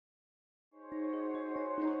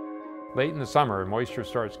Late in the summer, moisture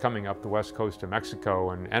starts coming up the west coast of Mexico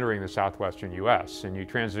and entering the southwestern U.S., and you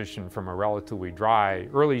transition from a relatively dry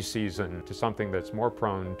early season to something that's more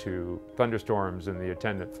prone to thunderstorms and the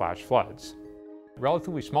attendant flash floods.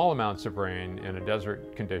 Relatively small amounts of rain in a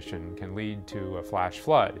desert condition can lead to a flash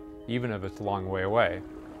flood, even if it's a long way away.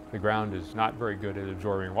 The ground is not very good at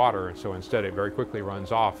absorbing water, so instead it very quickly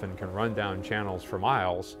runs off and can run down channels for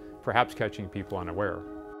miles, perhaps catching people unaware.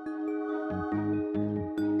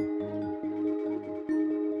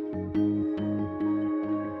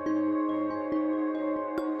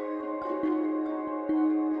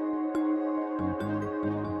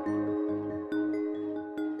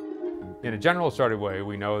 In a general sort of way,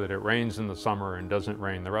 we know that it rains in the summer and doesn't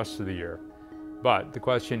rain the rest of the year. But the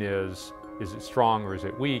question is it strong or is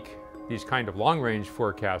it weak? These kind of long-range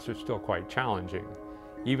forecasts are still quite challenging.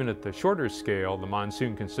 Even at the shorter scale, the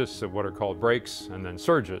monsoon consists of what are called breaks and then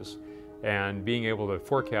surges. And being able to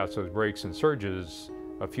forecast those breaks and surges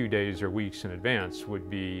a few days or weeks in advance would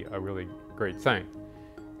be a really great thing.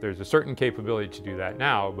 There's a certain capability to do that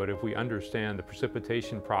now, but if we understand the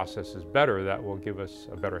precipitation processes better, that will give us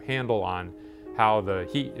a better handle on how the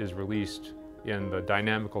heat is released in the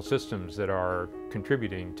dynamical systems that are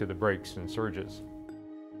contributing to the breaks and surges.